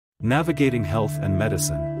Navigating health and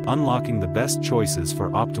medicine, unlocking the best choices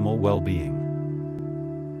for optimal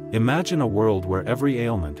well-being. Imagine a world where every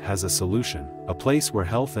ailment has a solution, a place where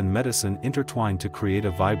health and medicine intertwine to create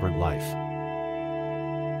a vibrant life.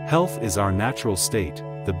 Health is our natural state,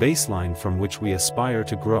 the baseline from which we aspire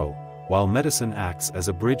to grow, while medicine acts as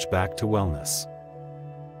a bridge back to wellness.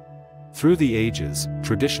 Through the ages,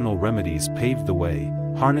 traditional remedies paved the way,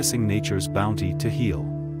 harnessing nature's bounty to heal.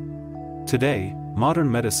 Today,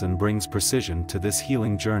 modern medicine brings precision to this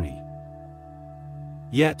healing journey.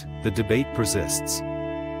 Yet, the debate persists.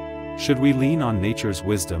 Should we lean on nature's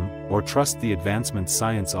wisdom, or trust the advancements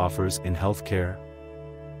science offers in healthcare?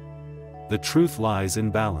 The truth lies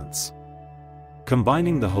in balance.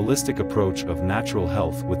 Combining the holistic approach of natural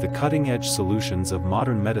health with the cutting-edge solutions of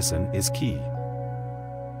modern medicine is key.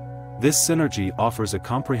 This synergy offers a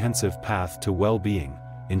comprehensive path to well-being,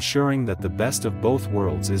 ensuring that the best of both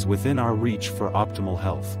worlds is within our reach for optimal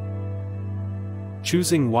health.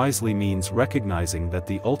 Choosing wisely means recognizing that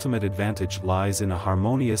the ultimate advantage lies in a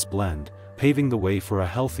harmonious blend, paving the way for a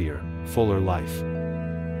healthier, fuller life.